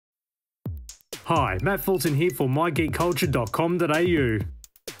Hi, Matt Fulton here for mygeekculture.com.au.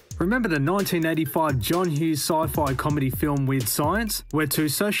 Remember the 1985 John Hughes sci-fi comedy film Weird Science, where two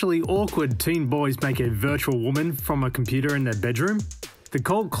socially awkward teen boys make a virtual woman from a computer in their bedroom? The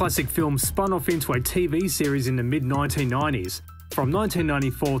cult classic film spun off into a TV series in the mid-1990s. From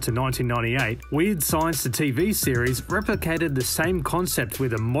 1994 to 1998, Weird Science the TV series replicated the same concept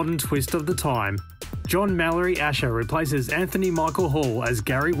with a modern twist of the time. John Mallory Asher replaces Anthony Michael Hall as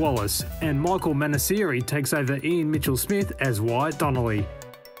Gary Wallace, and Michael Manasseri takes over Ian Mitchell-Smith as Wyatt Donnelly.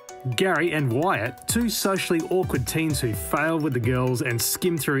 Gary and Wyatt, two socially awkward teens who fail with the girls and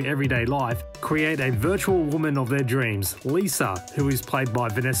skim through everyday life, create a virtual woman of their dreams, Lisa, who is played by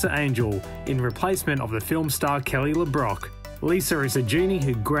Vanessa Angel, in replacement of the film star Kelly LeBrock. Lisa is a genie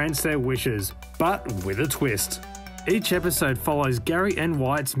who grants their wishes, but with a twist. Each episode follows Gary and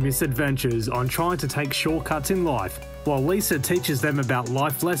Wyatt's misadventures on trying to take shortcuts in life, while Lisa teaches them about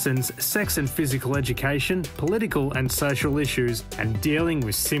life lessons, sex and physical education, political and social issues, and dealing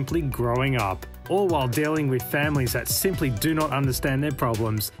with simply growing up. All while dealing with families that simply do not understand their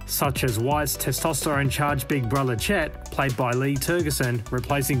problems, such as Wyatt's testosterone-charged big brother Chet, played by Lee Tergesen,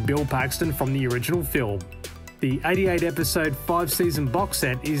 replacing Bill Paxton from the original film. The 88-episode 5-season box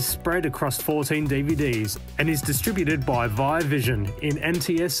set is spread across 14 DVDs and is distributed by ViaVision in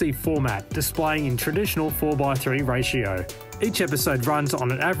NTSC format, displaying in traditional 4:3 ratio. Each episode runs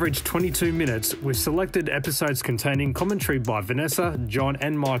on an average 22 minutes, with selected episodes containing commentary by Vanessa, John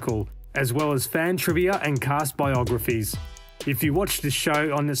and Michael, as well as fan trivia and cast biographies. If you watch this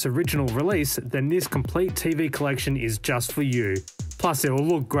show on its original release, then this complete TV collection is just for you. Plus, it will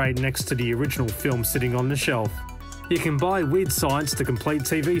look great next to the original film sitting on the shelf. You can buy Weird Science, the complete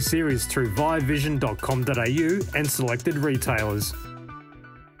TV series, through ViaVision.com.au and selected retailers.